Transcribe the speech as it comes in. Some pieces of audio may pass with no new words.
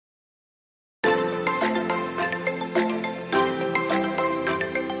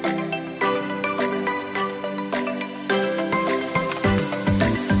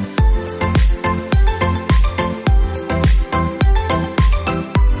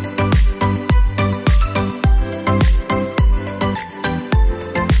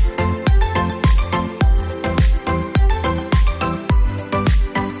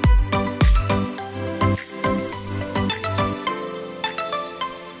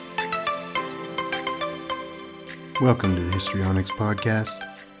Welcome to the Histrionics podcast,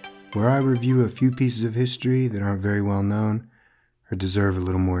 where I review a few pieces of history that aren't very well known or deserve a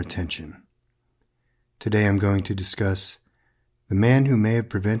little more attention. Today I'm going to discuss the man who may have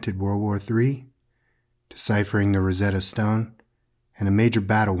prevented World War III, deciphering the Rosetta Stone, and a major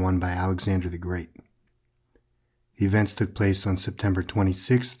battle won by Alexander the Great. The events took place on September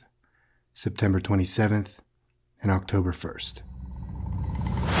 26th, September 27th, and October 1st.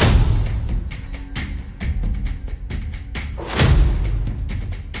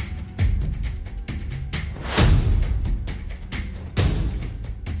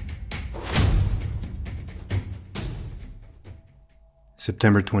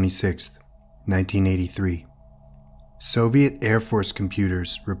 September 26, 1983. Soviet Air Force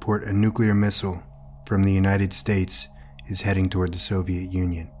computers report a nuclear missile from the United States is heading toward the Soviet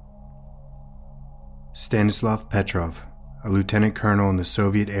Union. Stanislav Petrov, a lieutenant colonel in the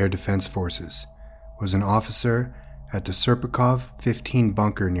Soviet Air Defense Forces, was an officer at the Serpukhov 15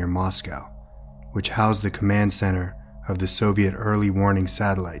 bunker near Moscow, which housed the command center of the Soviet early warning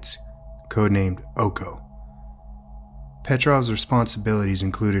satellites, codenamed OKO. Petrov's responsibilities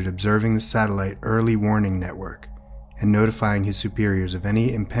included observing the satellite early warning network and notifying his superiors of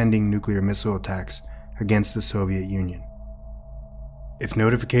any impending nuclear missile attacks against the Soviet Union. If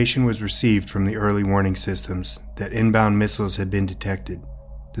notification was received from the early warning systems that inbound missiles had been detected,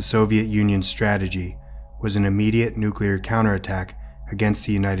 the Soviet Union's strategy was an immediate nuclear counterattack against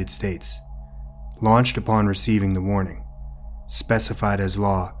the United States, launched upon receiving the warning, specified as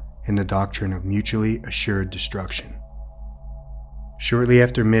law in the doctrine of mutually assured destruction. Shortly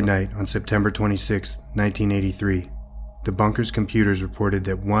after midnight on September 26, 1983, the bunker's computers reported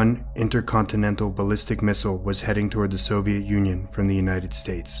that one intercontinental ballistic missile was heading toward the Soviet Union from the United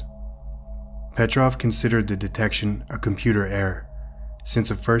States. Petrov considered the detection a computer error,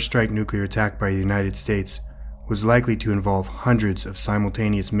 since a first-strike nuclear attack by the United States was likely to involve hundreds of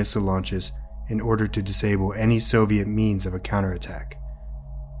simultaneous missile launches in order to disable any Soviet means of a counterattack.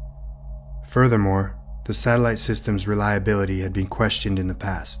 Furthermore, the satellite system's reliability had been questioned in the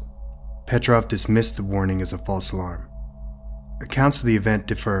past. Petrov dismissed the warning as a false alarm. Accounts of the event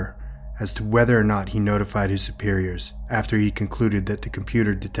differ as to whether or not he notified his superiors after he concluded that the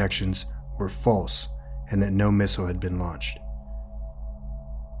computer detections were false and that no missile had been launched.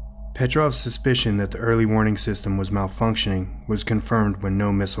 Petrov's suspicion that the early warning system was malfunctioning was confirmed when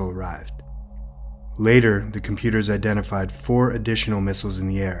no missile arrived. Later, the computers identified 4 additional missiles in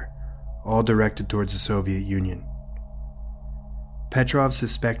the air, all directed towards the Soviet Union. Petrov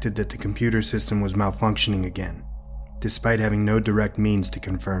suspected that the computer system was malfunctioning again, despite having no direct means to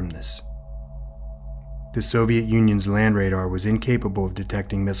confirm this. The Soviet Union's land radar was incapable of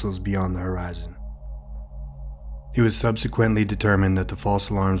detecting missiles beyond the horizon. It was subsequently determined that the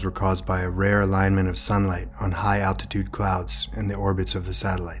false alarms were caused by a rare alignment of sunlight on high-altitude clouds in the orbits of the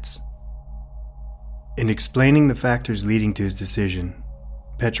satellites. In explaining the factors leading to his decision,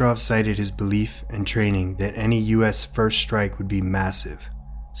 Petrov cited his belief and training that any U.S. first strike would be massive,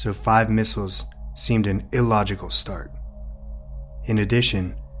 so 5 missiles seemed an illogical start. In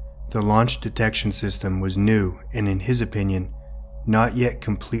addition, the launch detection system was new and, in his opinion, not yet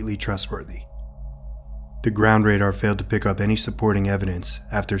completely trustworthy. The ground radar failed to pick up any supporting evidence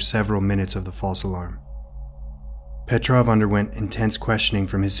after several minutes of the false alarm. Petrov underwent intense questioning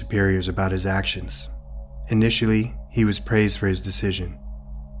from his superiors about his actions. Initially, he was praised for his decision.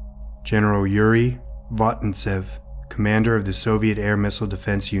 General Yuri Votintsev, commander of the Soviet Air Missile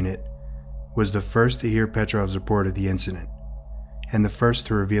Defense Unit, was the first to hear Petrov's report of the incident, and the first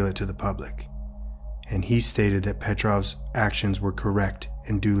to reveal it to the public, and he stated that Petrov's actions were correct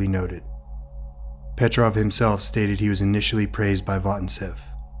and duly noted. Petrov himself stated he was initially praised by Votintsev.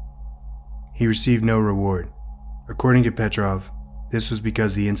 He received no reward. According to Petrov, this was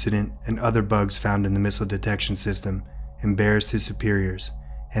because the incident and other bugs found in the missile detection system embarrassed his superiors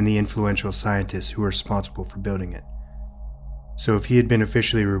and the influential scientists who were responsible for building it. So if he had been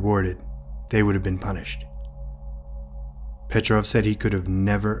officially rewarded, they would have been punished. Petrov said he could have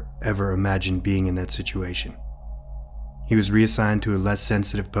never ever imagined being in that situation. He was reassigned to a less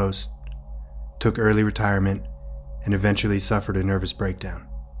sensitive post, took early retirement, and eventually suffered a nervous breakdown.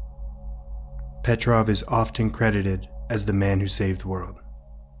 Petrov is often credited as the man who saved the world.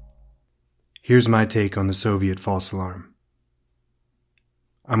 Here's my take on the Soviet false alarm.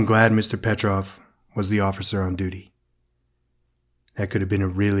 I'm glad Mr. Petrov was the officer on duty. That could have been a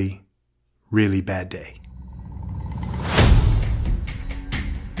really, really bad day.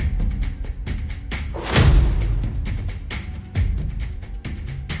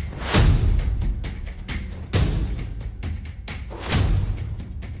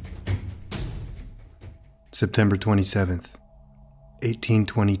 September 27th,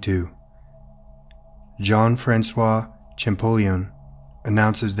 1822. Jean-Francois Champollion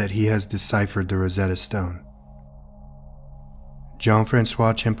announces that he has deciphered the Rosetta Stone.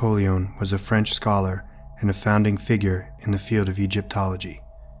 Jean-Francois Champollion was a French scholar and a founding figure in the field of Egyptology.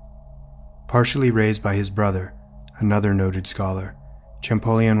 Partially raised by his brother, another noted scholar,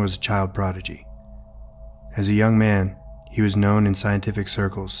 Champollion was a child prodigy. As a young man, he was known in scientific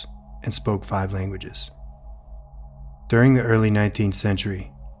circles and spoke 5 languages. During the early 19th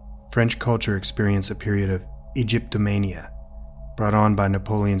century, French culture experienced a period of Egyptomania, brought on by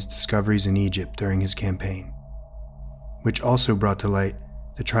Napoleon's discoveries in Egypt during his campaign, which also brought to light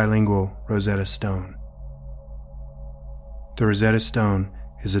the trilingual Rosetta Stone. The Rosetta Stone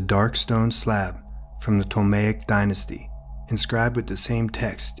is a dark stone slab from the Ptolemaic dynasty, inscribed with the same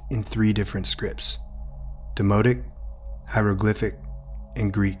text in 3 different scripts: Demotic, Hieroglyphic,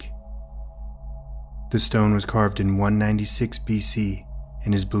 and Greek. The stone was carved in 196 BC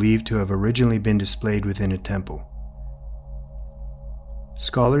and is believed to have originally been displayed within a temple.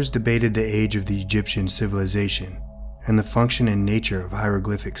 Scholars debated the age of the Egyptian civilization and the function and nature of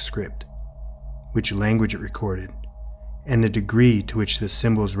hieroglyphic script, which language it recorded, and the degree to which the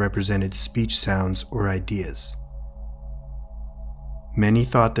symbols represented speech sounds or ideas. Many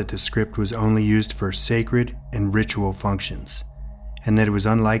thought that the script was only used for sacred and ritual functions, and that it was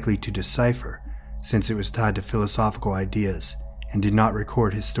unlikely to decipher since it was tied to philosophical ideas and did not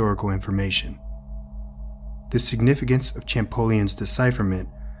record historical information. The significance of Champollion's decipherment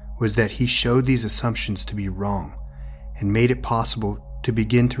was that he showed these assumptions to be wrong and made it possible to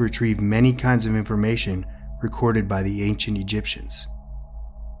begin to retrieve many kinds of information recorded by the ancient Egyptians.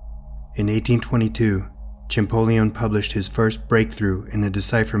 In 1822, Champollion published his first breakthrough in the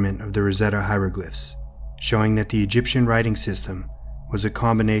decipherment of the Rosetta hieroglyphs, showing that the Egyptian writing system was a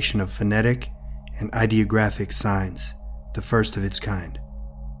combination of phonetic and ideographic signs, the first of its kind.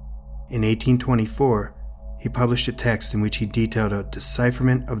 In 1824, he published a text in which he detailed a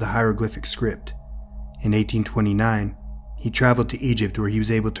decipherment of the hieroglyphic script. In 1829, he traveled to Egypt, where he was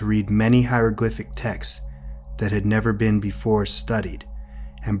able to read many hieroglyphic texts that had never been before studied,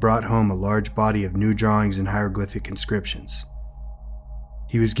 and brought home a large body of new drawings and hieroglyphic inscriptions.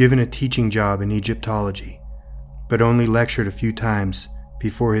 He was given a teaching job in Egyptology, but only lectured a few times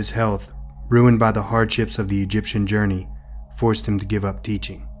before his health, ruined by the hardships of the Egyptian journey, forced him to give up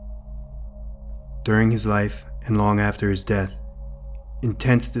teaching. During his life and long after his death,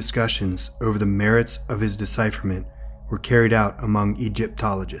 intense discussions over the merits of his decipherment were carried out among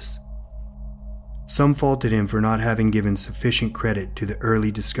Egyptologists. Some faulted him for not having given sufficient credit to the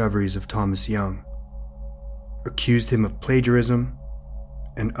early discoveries of Thomas Young, accused him of plagiarism,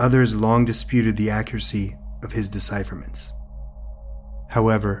 and others long disputed the accuracy of his decipherments.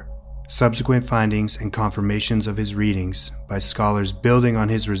 However, subsequent findings and confirmations of his readings by scholars building on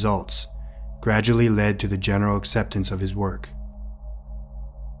his results gradually led to the general acceptance of his work.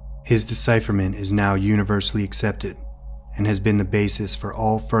 His decipherment is now universally accepted and has been the basis for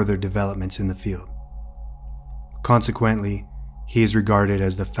all further developments in the field. Consequently, he is regarded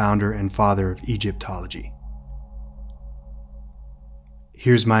as the founder and father of Egyptology.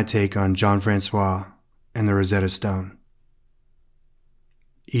 Here's my take on Jean-Francois and the Rosetta Stone.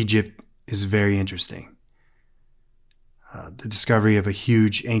 Egypt is very interesting. The discovery of a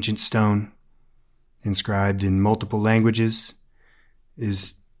huge ancient stone inscribed in multiple languages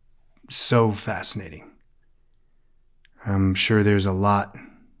is so fascinating. I'm sure there's a lot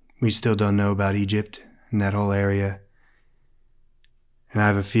we still don't know about Egypt and that whole area, and I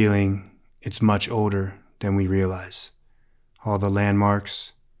have a feeling it's much older than we realize. All the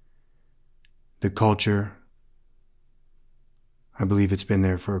landmarks, the culture, I believe it's been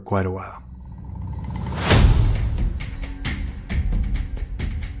there for quite a while.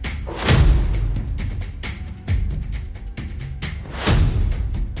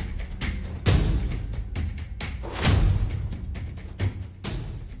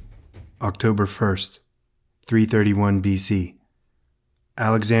 October 1st, 331 BC.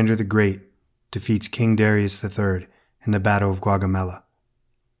 Alexander the Great defeats King Darius III in the Battle of Gaugamela.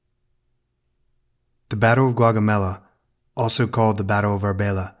 The Battle of Gaugamela, also called the Battle of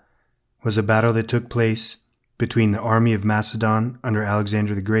Arbela, was a battle that took place between the army of Macedon under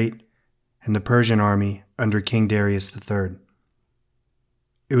Alexander the Great and the Persian army under King Darius III.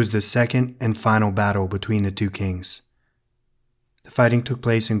 It was the second and final battle between the two kings. The fighting took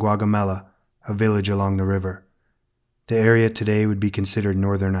place in Gaugamela, a village along the river. The area today would be considered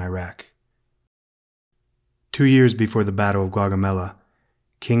northern Iraq. 2 years before the Battle of Gaugamela,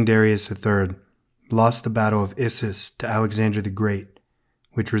 King Darius III lost the Battle of Issus to Alexander the Great,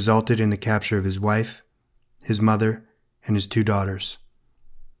 which resulted in the capture of his wife his mother, and his 2 daughters.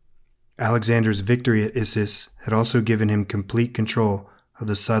 Alexander's victory at Issus had also given him complete control of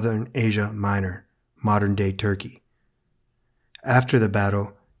the southern Asia Minor, modern-day Turkey. After the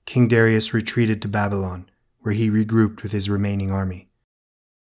battle, King Darius retreated to Babylon, where he regrouped with his remaining army.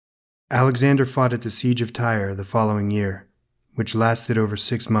 Alexander fought at the Siege of Tyre the following year, which lasted over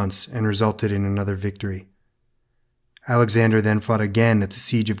 6 months and resulted in another victory. Alexander then fought again at the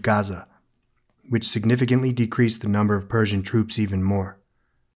Siege of Gaza, which significantly decreased the number of Persian troops even more.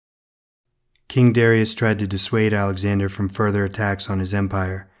 King Darius tried to dissuade Alexander from further attacks on his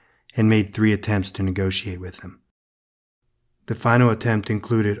empire and made 3 attempts to negotiate with him. The final attempt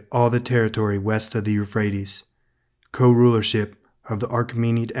included all the territory west of the Euphrates, co-rulership of the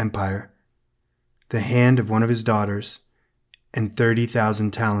Achaemenid Empire, the hand of one of his daughters, and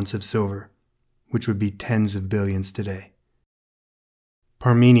 30,000 talents of silver, which would be tens of billions today.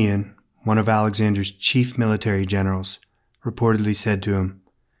 Parmenion, one of Alexander's chief military generals, reportedly said to him,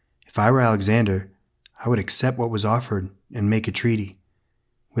 "If I were Alexander, I would accept what was offered and make a treaty,"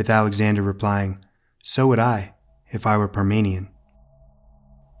 with Alexander replying, "So would I, if I were Parmenion."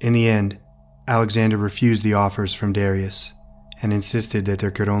 In the end, Alexander refused the offers from Darius and insisted that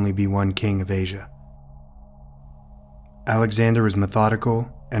there could only be one king of Asia. Alexander was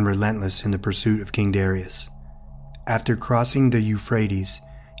methodical and relentless in the pursuit of King Darius. After crossing the Euphrates,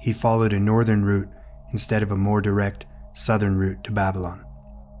 he followed a northern route instead of a more direct southern route to Babylon.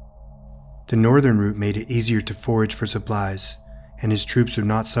 The northern route made it easier to forage for supplies, and his troops would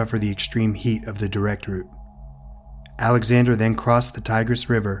not suffer the extreme heat of the direct route. Alexander then crossed the Tigris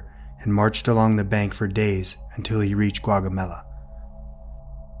River and marched along the bank for days until he reached Gaugamela.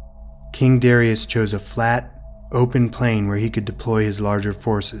 King Darius chose a flat, open plain where he could deploy his larger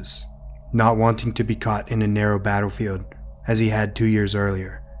forces, not wanting to be caught in a narrow battlefield as he had 2 years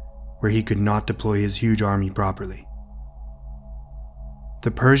earlier, where he could not deploy his huge army properly.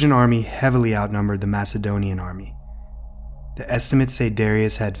 The Persian army heavily outnumbered the Macedonian army. The estimates say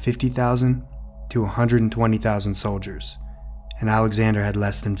Darius had 50,000 to 120,000 soldiers, and Alexander had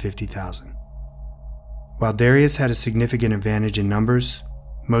less than 50,000. While Darius had a significant advantage in numbers,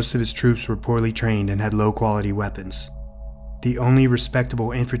 most of his troops were poorly trained and had low-quality weapons. The only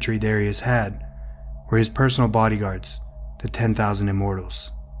respectable infantry Darius had were his personal bodyguards, the 10,000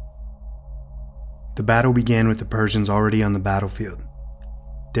 immortals. The battle began with the Persians already on the battlefield.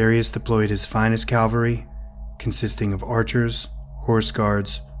 Darius deployed his finest cavalry, consisting of archers, horse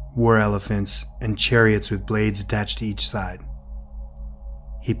guards, war elephants, and chariots with blades attached to each side.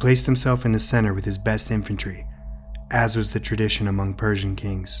 He placed himself in the center with his best infantry, as was the tradition among Persian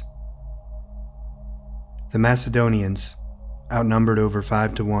kings. The Macedonians, outnumbered over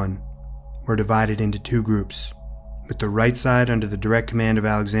 5 to 1, were divided into 2 groups, with the right side under the direct command of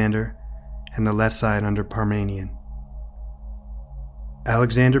Alexander and the left side under Parmenion.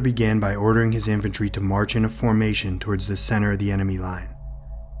 Alexander began by ordering his infantry to march in a formation towards the center of the enemy line.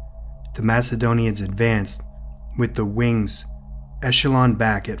 The Macedonians advanced, with the wings echeloned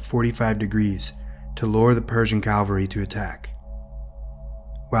back at 45 degrees to lure the Persian cavalry to attack.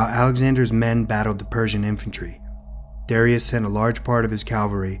 While Alexander's men battled the Persian infantry, Darius sent a large part of his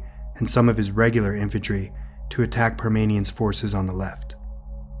cavalry and some of his regular infantry to attack Parmenion's forces on the left.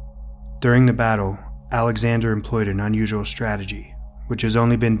 During the battle, Alexander employed an unusual strategy, which has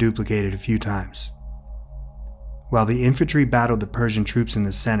only been duplicated a few times. While the infantry battled the Persian troops in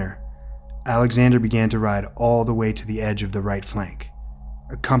the center, Alexander began to ride all the way to the edge of the right flank,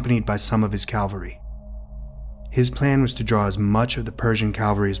 accompanied by some of his cavalry. His plan was to draw as much of the Persian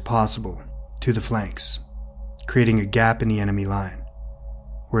cavalry as possible to the flanks, creating a gap in the enemy line,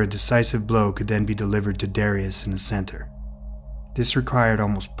 where a decisive blow could then be delivered to Darius in the center. This required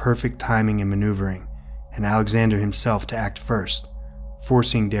almost perfect timing and maneuvering, and Alexander himself to act first,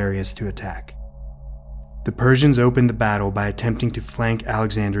 forcing Darius to attack. The Persians opened the battle by attempting to flank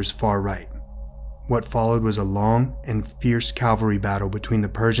Alexander's far right. What followed was a long and fierce cavalry battle between the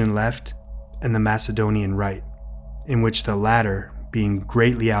Persian left and the Macedonian right, in which the latter, being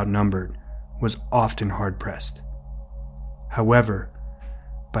greatly outnumbered, was often hard-pressed. However,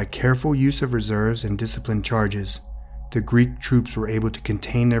 by careful use of reserves and disciplined charges, the Greek troops were able to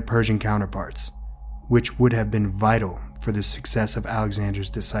contain their Persian counterparts, which would have been vital for the success of Alexander's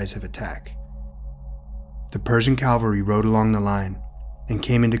decisive attack. The Persian cavalry rode along the line and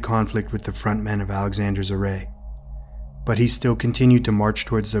came into conflict with the front men of Alexander's array, but he still continued to march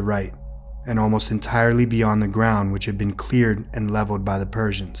towards the right and almost entirely beyond the ground which had been cleared and leveled by the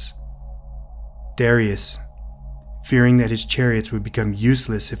Persians. Darius, fearing that his chariots would become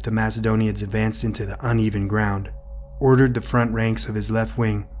useless if the Macedonians advanced into the uneven ground, ordered the front ranks of his left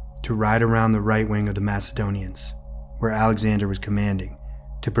wing to ride around the right wing of the Macedonians, where Alexander was commanding,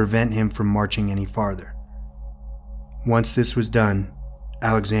 to prevent him from marching any farther. Once this was done,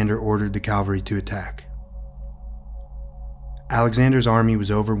 Alexander ordered the cavalry to attack. Alexander's army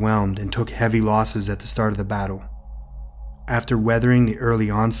was overwhelmed and took heavy losses at the start of the battle. After weathering the early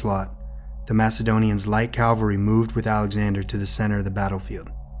onslaught, the Macedonians' light cavalry moved with Alexander to the center of the battlefield.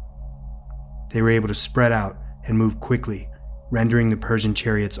 They were able to spread out and move quickly, rendering the Persian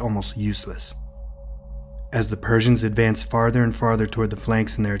chariots almost useless. As the Persians advanced farther and farther toward the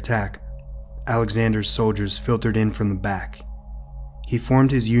flanks in their attack, Alexander's soldiers filtered in from the back. He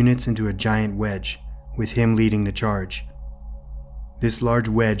formed his units into a giant wedge, with him leading the charge. This large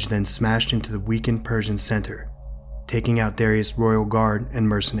wedge then smashed into the weakened Persian center, taking out Darius' royal guard and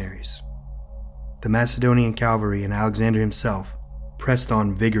mercenaries. The Macedonian cavalry and Alexander himself pressed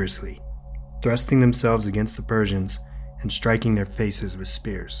on vigorously, thrusting themselves against the Persians and striking their faces with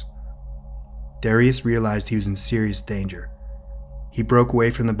spears. Darius realized he was in serious danger. He broke away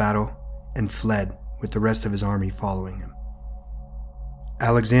from the battle and fled, with the rest of his army following him.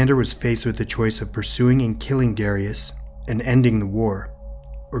 Alexander was faced with the choice of pursuing and killing Darius and ending the war,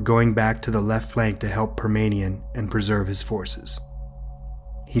 or going back to the left flank to help Parmenion and preserve his forces.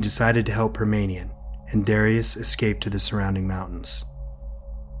 He decided to help Parmenion, and Darius escaped to the surrounding mountains.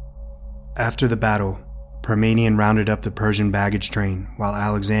 After the battle, Parmenion rounded up the Persian baggage train while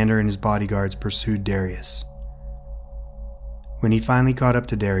Alexander and his bodyguards pursued Darius. When he finally caught up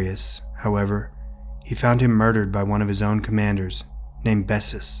to Darius, however, he found him murdered by one of his own commanders, named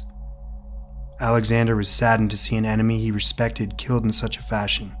Bessus. Alexander was saddened to see an enemy he respected killed in such a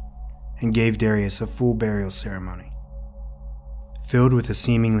fashion, and gave Darius a full burial ceremony. Filled with a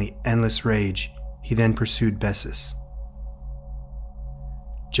seemingly endless rage, he then pursued Bessus.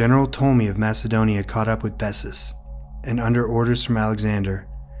 General Ptolemy of Macedonia caught up with Bessus, and under orders from Alexander,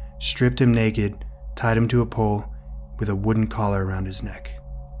 stripped him naked, tied him to a pole with a wooden collar around his neck.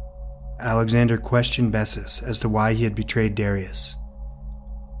 Alexander questioned Bessus as to why he had betrayed Darius.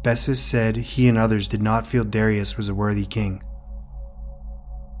 Bessus said he and others did not feel Darius was a worthy king.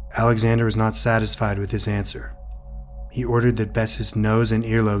 Alexander was not satisfied with his answer. He ordered that Bessus' nose and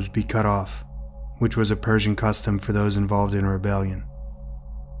earlobes be cut off, which was a Persian custom for those involved in a rebellion.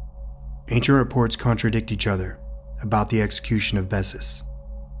 Ancient reports contradict each other about the execution of Bessus.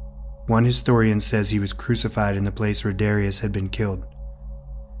 One historian says he was crucified in the place where Darius had been killed.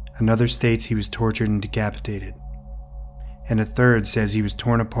 Another states he was tortured and decapitated. And a third says he was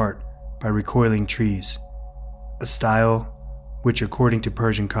torn apart by recoiling trees, a style which, according to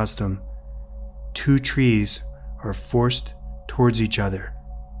Persian custom, two trees are forced towards each other,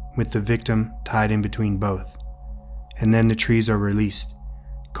 with the victim tied in between both, and then the trees are released,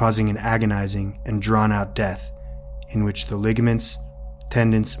 causing an agonizing and drawn-out death in which the ligaments,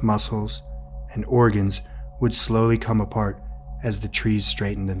 tendons, muscles, and organs would slowly come apart as the trees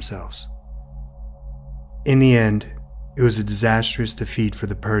straightened themselves. In the end, it was a disastrous defeat for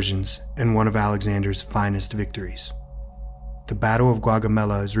the Persians and one of Alexander's finest victories. The Battle of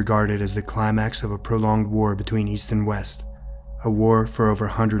Gaugamela is regarded as the climax of a prolonged war between East and West, a war for over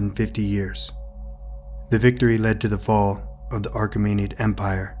 150 years. The victory led to the fall of the Achaemenid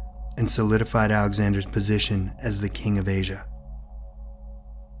Empire and solidified Alexander's position as the king of Asia.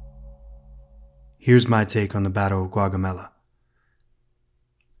 Here's my take on the Battle of Gaugamela.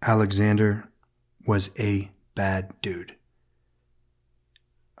 Alexander was a bad dude.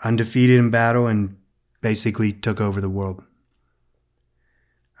 Undefeated in battle and basically took over the world.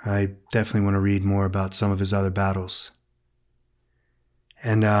 I definitely want to read more about some of his other battles.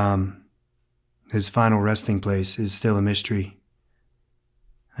 And his final resting place is still a mystery.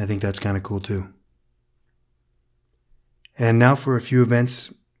 I think that's kind of cool too. And now for a few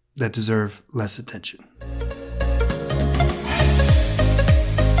events that deserve less attention.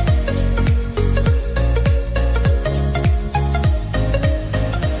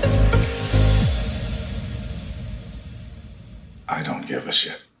 I don't give a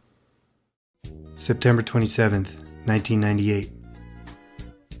shit. September 27th, 1998.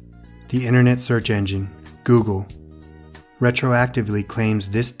 The internet search engine, Google, retroactively claims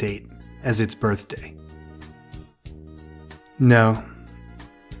this date as its birthday. No,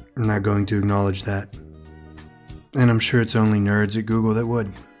 I'm not going to acknowledge that. And I'm sure it's only nerds at Google that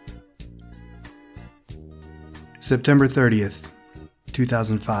would. September 30th,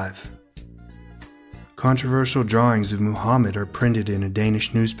 2005. Controversial drawings of Muhammad are printed in a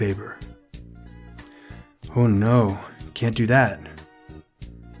Danish newspaper. Oh no, can't do that.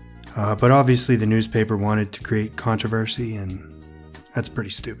 But obviously the newspaper wanted to create controversy, and that's pretty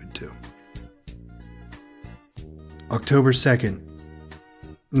stupid too. October 2nd,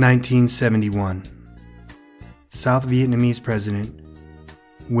 1971. South Vietnamese President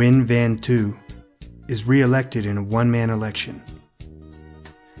Nguyen Van Thu is re-elected in a one-man election.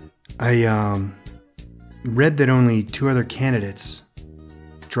 I read that only 2 other candidates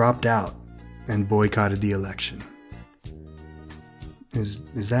dropped out and boycotted the election. Is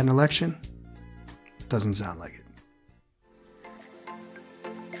that an election? Doesn't sound like it.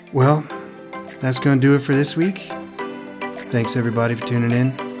 Well, that's going to do it for this week. Thanks everybody for tuning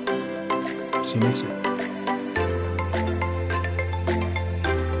in. See you next week.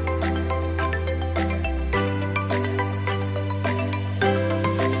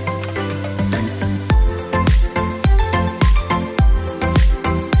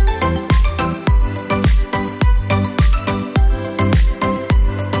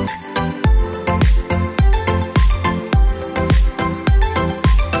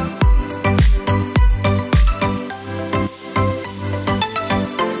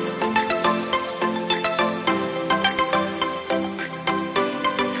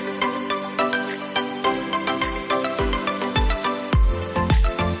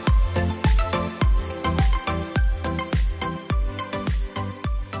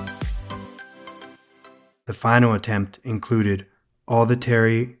 The final attempt included all the